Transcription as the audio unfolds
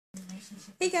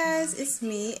Hey guys, it's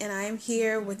me and I am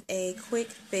here with a quick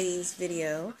faves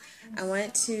video. I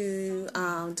wanted to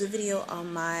do a video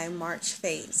on my March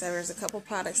faves. There's a couple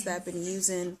products that I've been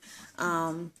using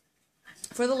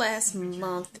for the last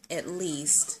month at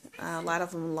least. A lot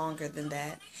of them longer than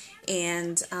that.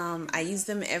 And I use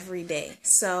them every day.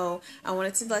 So I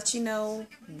wanted to let you know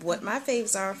what my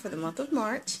faves are for the month of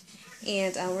March.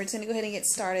 And we're just going to go ahead and get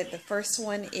started. The first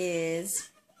one is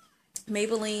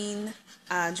Maybelline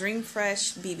Dream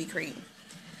Fresh BB Cream.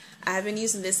 I've been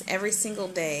using this every single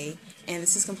day and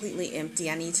this is completely empty.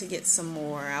 I need to get some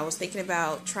more. I was thinking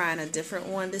about trying a different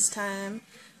one this time,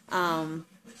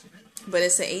 but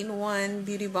it's an 8-in-1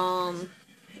 beauty balm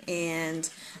and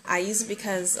I use it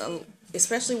because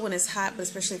especially when it's hot, but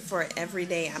especially for every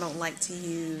day, I don't like to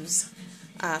use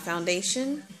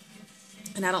foundation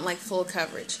and I don't like full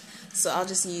coverage, so I'll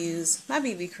just use my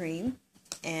BB cream.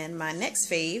 And my next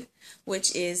fave,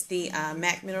 which is the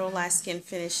MAC Mineralized Skin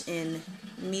Finish in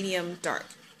Medium Dark.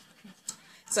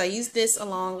 So I use this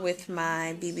along with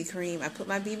my BB cream. I put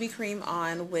my BB cream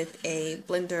on with a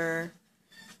blender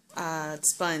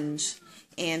sponge,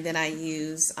 and then I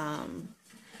use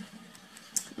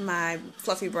my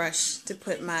fluffy brush to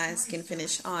put my skin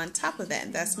finish on top of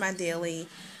that. That's my daily,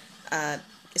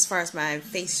 as far as my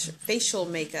facial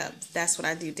makeup, that's what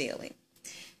I do daily.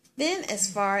 Then as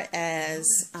far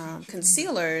as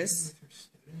concealers,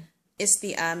 it's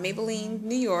the Maybelline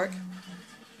New York.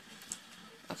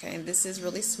 Okay, and this is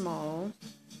really small.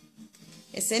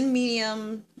 It's in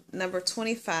medium, number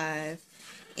 25.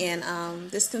 And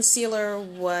this concealer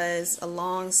was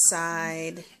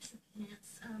alongside,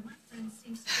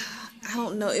 I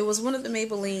don't know, it was one of the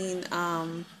Maybelline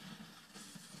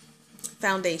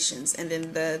foundations. And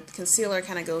then the concealer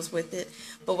kind of goes with it.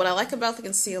 But what I like about the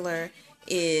concealer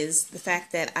is the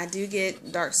fact that I do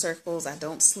get dark circles, I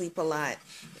don't sleep a lot,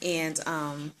 and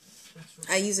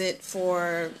I use it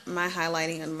for my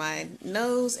highlighting on my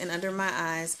nose and under my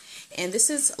eyes, and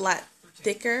this is a lot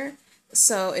thicker,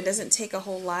 so it doesn't take a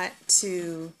whole lot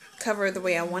to cover the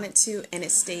way I want it to, and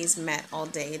it stays matte all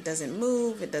day. It doesn't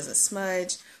move, it doesn't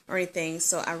smudge or anything,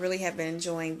 so I really have been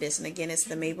enjoying this. And again, it's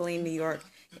the Maybelline New York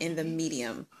in the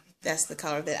medium. That's the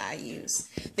color that I use.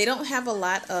 They don't have a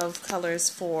lot of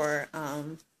colors for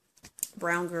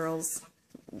brown girls,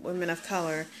 women of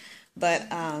color, but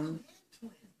I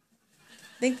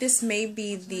think this may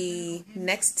be the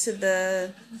next to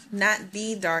the, not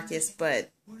the darkest,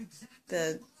 but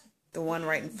the one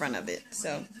right in front of it.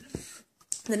 So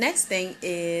the next thing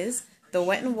is the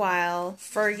Wet n Wild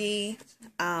Fergie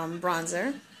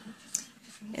bronzer,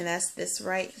 and that's this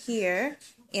right here.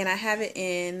 And I have it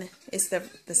in, it's the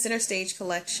Center Stage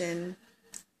collection,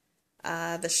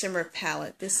 the Shimmer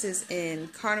palette. This is in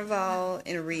Carnival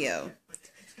in Rio.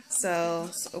 So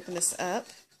let's open this up.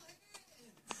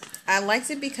 I liked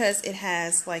it because it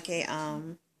has like a,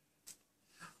 I'm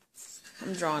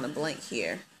drawing a blank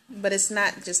here, but it's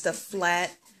not just a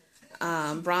flat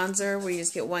bronzer where you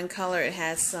just get one color. It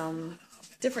has some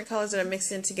different colors that are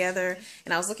mixed in together.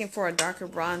 And I was looking for a darker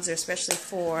bronzer, especially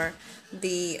for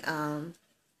the,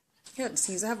 I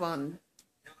have on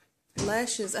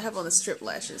lashes. I have on the strip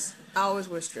lashes. I always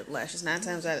wear strip lashes 9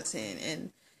 times out of 10,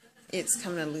 and it's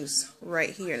coming loose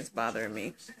right here and it's bothering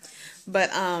me.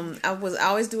 But I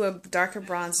always do a darker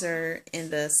bronzer in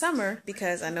the summer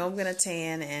because I know I'm gonna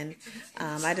tan, and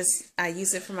I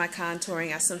use it for my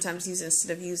contouring. I sometimes use it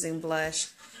instead of using blush.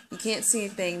 You can't see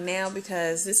anything now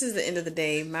because this is the end of the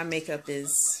day. My makeup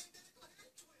is,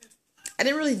 I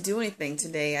didn't really do anything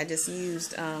today. I just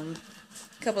used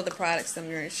couple of the products that I'm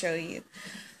going to show you.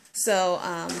 So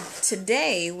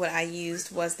today what I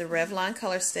used was the Revlon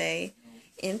Color Stay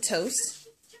in Toast,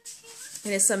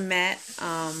 and it's a matte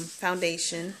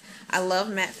foundation. I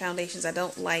love matte foundations. I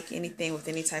don't like anything with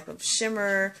any type of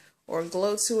shimmer or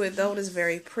glow to it, though it is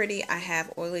very pretty. I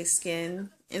have oily skin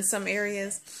in some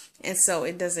areas, and so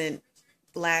it doesn't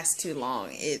last too long.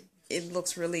 It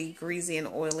looks really greasy and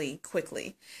oily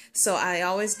quickly. So I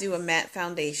always do a matte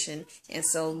foundation, and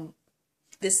so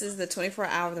this is the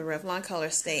 24-hour the Revlon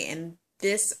Color Stay, and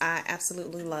this I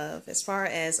absolutely love. As far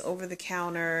as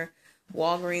over-the-counter,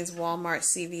 Walgreens, Walmart,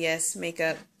 CVS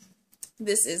makeup,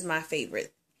 this is my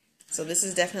favorite. So this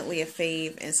is definitely a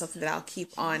fave and something that I'll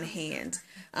keep on hand.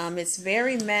 It's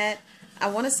very matte. I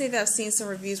want to say that I've seen some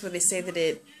reviews where they say that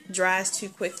it dries too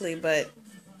quickly, but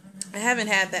I haven't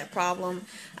had that problem.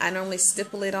 I normally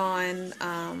stipple it on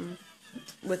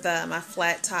with my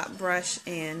flat top brush,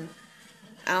 and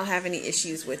I don't have any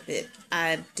issues with it.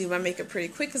 I do my makeup pretty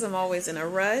quick because I'm always in a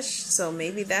rush, so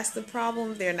maybe that's the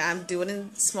problem there. Now I'm doing it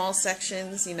in small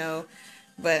sections, you know,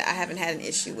 but I haven't had an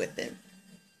issue with it.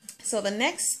 So the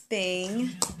next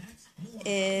thing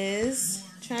is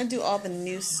trying to do all the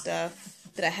new stuff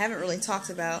that I haven't really talked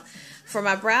about. For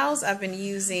my brows, I've been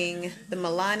using the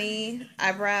Milani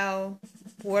Eyebrow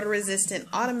Water Resistant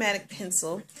Automatic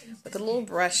Pencil with a little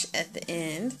brush at the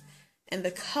end. And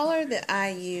the color that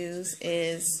I use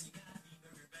is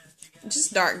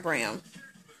just dark brown.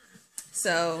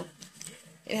 So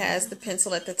it has the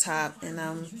pencil at the top and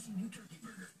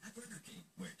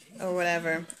or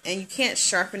whatever. And you can't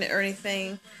sharpen it or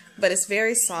anything, but it's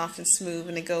very soft and smooth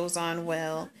and it goes on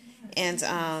well. And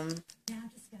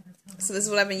so this is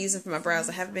what I've been using for my brows.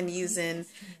 I haven't been using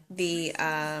the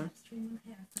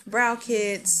brow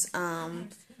kits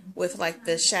with like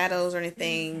the shadows or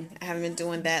anything. I haven't been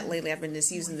doing that lately. I've been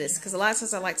just using this because a lot of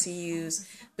times I like to use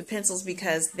the pencils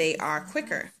because they are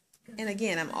quicker. And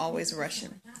again, I'm always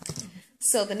rushing.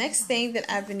 So the next thing that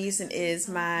I've been using is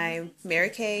my Mary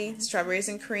Kay Strawberries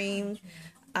and Cream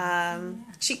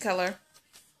cheek color.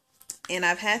 And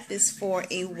I've had this for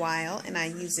a while and I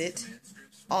use it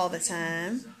all the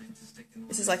time.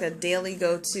 This is like a daily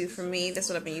go-to for me. That's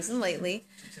what I've been using lately.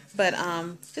 But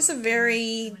just a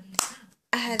very,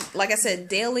 like I said,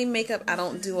 daily makeup. I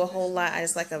don't do a whole lot. I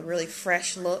just like a really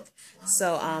fresh look.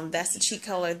 So that's the cheek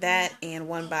color, that and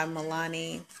one by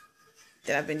Milani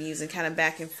that I've been using kind of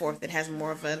back and forth. That has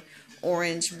more of an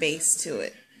orange base to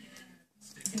it.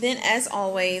 Then as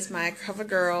always, my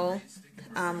CoverGirl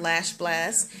Lash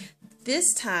Blast.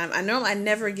 This time, I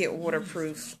never get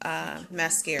waterproof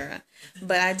mascara,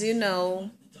 but I do know,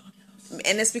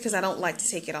 and it's because I don't like to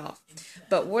take it off.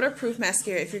 But waterproof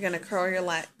mascara, if you're going to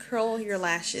curl your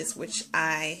lashes, which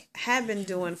I have been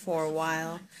doing for a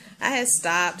while. I had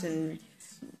stopped and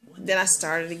then I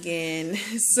started again.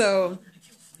 So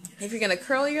if you're going to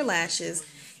curl your lashes,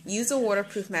 use a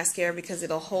waterproof mascara because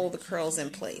it'll hold the curls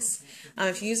in place.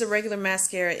 If you use a regular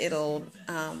mascara, it'll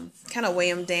kind of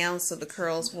weigh them down so the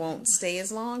curls won't stay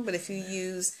as long. But if you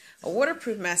use a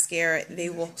waterproof mascara, they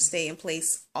will stay in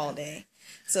place all day.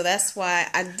 So that's why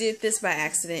I did this by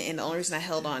accident, and the only reason I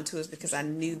held on to it is because I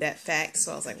knew that fact.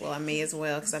 So I was like, well, I may as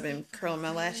well because I've been curling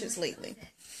my lashes lately.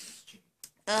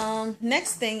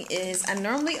 Next thing is I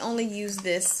normally only use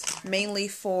this mainly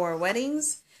for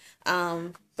weddings.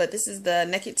 But this is the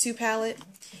Naked 2 palette,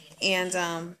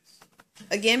 and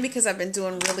again, because I've been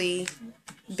doing really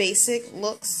basic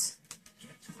looks,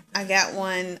 I got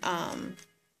one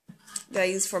that I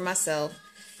use for myself,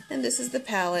 and this is the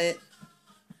palette.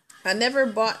 I never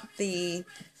bought the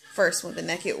first one, the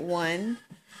Naked 1.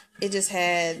 It just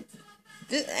had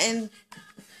this, and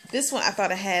this one I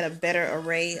thought it had a better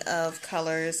array of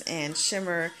colors and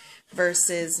shimmer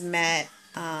versus matte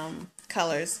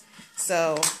colors.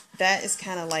 So that is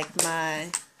kind of like my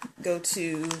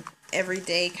go-to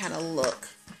everyday kind of look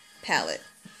palette.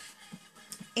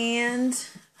 And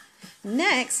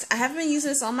next, I haven't been using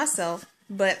this on myself,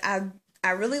 but I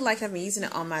really like having using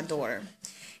it on my daughter.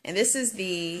 And this is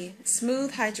the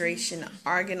Smooth Hydration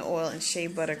Argan Oil and Shea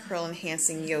Butter Curl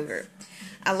Enhancing Yogurt.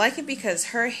 I like it because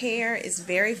her hair is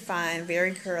very fine,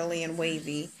 very curly and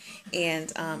wavy,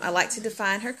 and I like to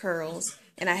define her curls.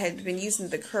 And I had been using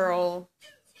the Curl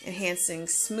Enhancing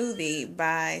Smoothie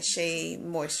by Shea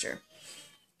Moisture,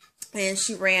 and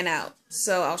she ran out.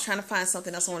 So I was trying to find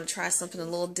something else. I wanted to try something a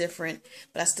little different,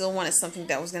 but I still wanted something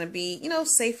that was going to be,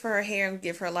 safe for her hair and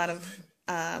give her a lot of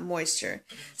moisture.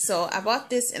 So I bought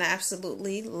this and I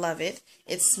absolutely love it.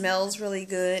 It smells really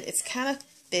good. It's kind of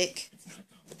thick,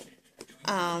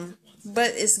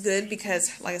 but it's good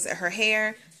because, like I said, her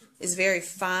hair is very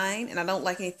fine and I don't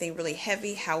like anything really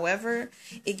heavy. However,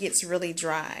 it gets really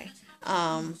dry.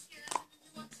 And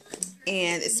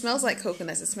it smells like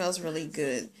coconuts. It smells really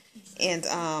good. And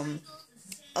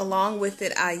along with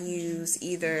it, I use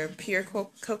either pure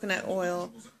coconut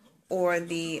oil or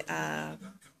the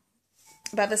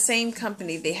by the same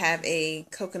company. They have a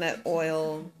coconut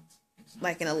oil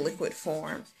like in a liquid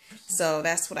form. So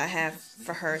that's what I have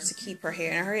for her to keep her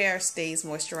hair. And her hair stays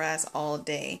moisturized all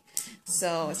day.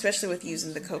 So especially with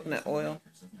using the coconut oil,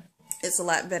 it's a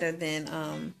lot better than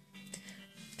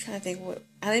trying to think what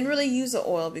I didn't really use the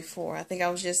oil before. I think I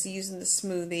was just using the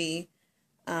smoothie,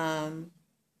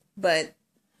 but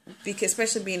because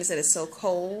especially being that it's so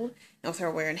cold, with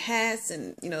her wearing hats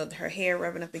and her hair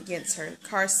rubbing up against her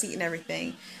car seat and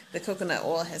everything, the coconut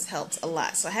oil has helped a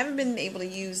lot. So I haven't been able to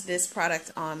use this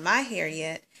product on my hair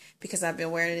yet because I've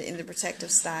been wearing it in the protective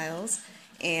styles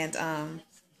and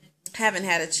haven't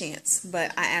had a chance,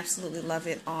 but I absolutely love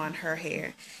it on her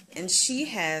hair. And she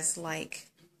has like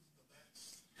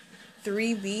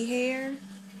 3B hair.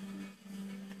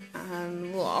 I'm a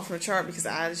little off from the chart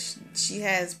because she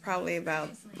has probably about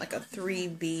like a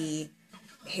 3B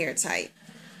hair type.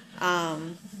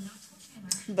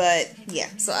 But yeah,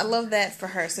 so I love that for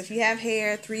her. So if you have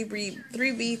hair, 3B,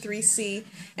 3C,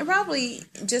 and probably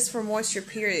just for moisture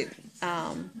period,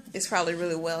 it's probably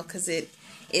really well, because it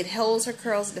holds her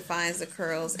curls, defines the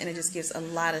curls, and it just gives a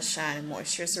lot of shine and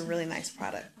moisture. It's a really nice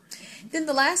product. Then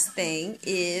the last thing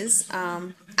is,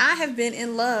 I have been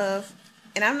in love,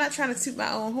 and I'm not trying to toot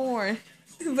my own horn,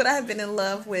 but I have been in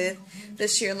love with the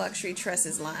Sheer Luxury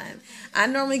Tresses line. I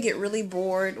normally get really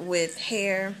bored with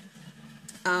hair,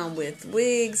 with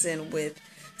wigs and with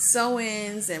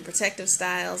sew-ins and protective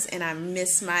styles, and I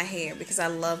miss my hair because I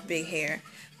love big hair.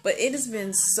 But it has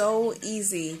been so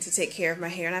easy to take care of my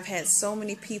hair, and I've had so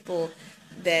many people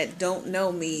that don't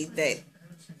know me, that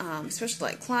especially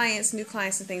like clients, new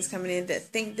clients and things coming in, that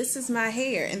think this is my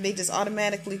hair, and they just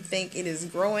automatically think it is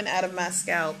growing out of my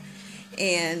scalp.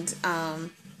 And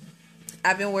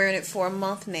I've been wearing it for a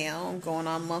month now. I'm going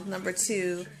on month number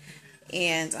 2.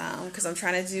 And because I'm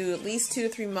trying to do at least 2 to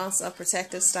 3 months of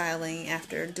protective styling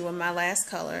after doing my last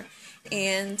color.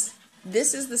 And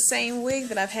this is the same wig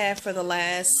that I've had for the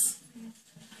last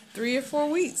 3 or 4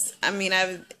 weeks. I mean,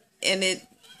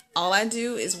 all I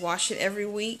do is wash it every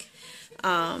week,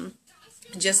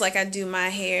 just like I do my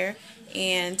hair,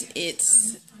 and it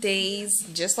stays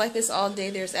just like this all day.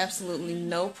 There's absolutely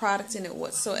no product in it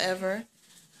whatsoever.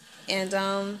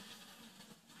 And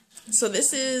so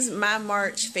this is my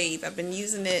March fave. I've been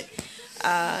using it,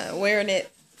 wearing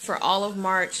it for all of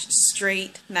March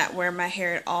straight, not wearing my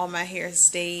hair at all. My hair has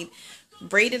stayed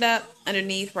braided up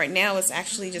underneath. Right now it's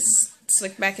actually just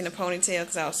slicked back in a ponytail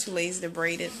because I was too lazy to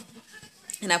braid it.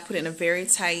 And I put it in a very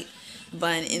tight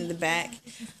bun in the back.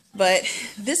 But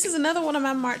this is another one of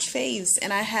my March faves.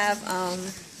 And I have,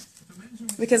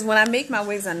 because when I make my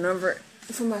wigs,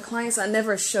 for my clients, I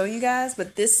never show you guys,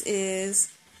 but this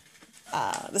is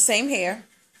the same hair,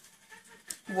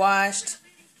 washed,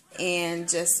 and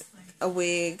just a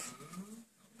wig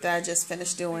that I just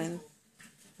finished doing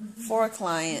for a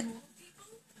client.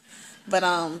 But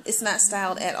it's not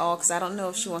styled at all because I don't know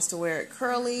if she wants to wear it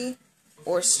curly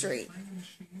or straight.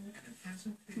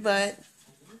 But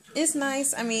it's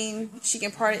nice. I mean, she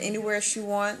can part it anywhere she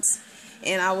wants,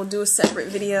 and I will do a separate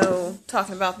video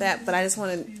talking about that, but I just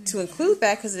wanted to include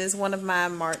that because it is one of my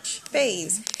March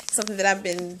faves. Something that I've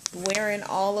been wearing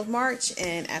all of March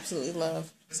and absolutely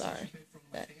love. Sorry,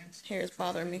 that hair is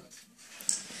bothering me.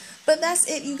 But that's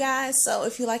it, you guys. So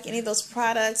if you like any of those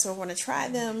products or want to try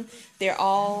them, they're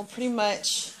all pretty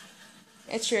much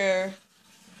at your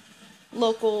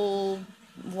local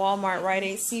Walmart, Rite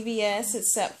Aid, CVS,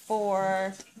 except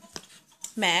for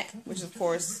MAC, which of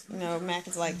course, you know, MAC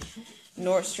is like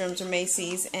Nordstrom's or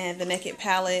Macy's, and the Naked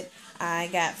palette I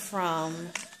got from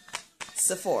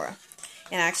Sephora.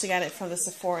 And I actually got it from the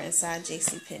Sephora inside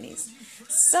JCPenney's.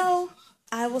 So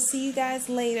I will see you guys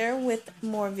later with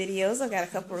more videos. I've got a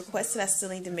couple requests that I still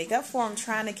need to make up for. I'm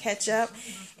trying to catch up,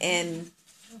 and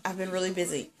I've been really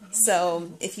busy. So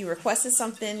if you requested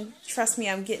something, trust me,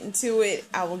 I'm getting to it.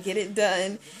 I will get it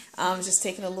done. Just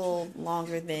taking a little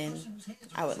longer than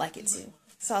I would like it to.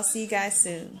 So I'll see you guys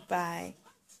soon. Bye.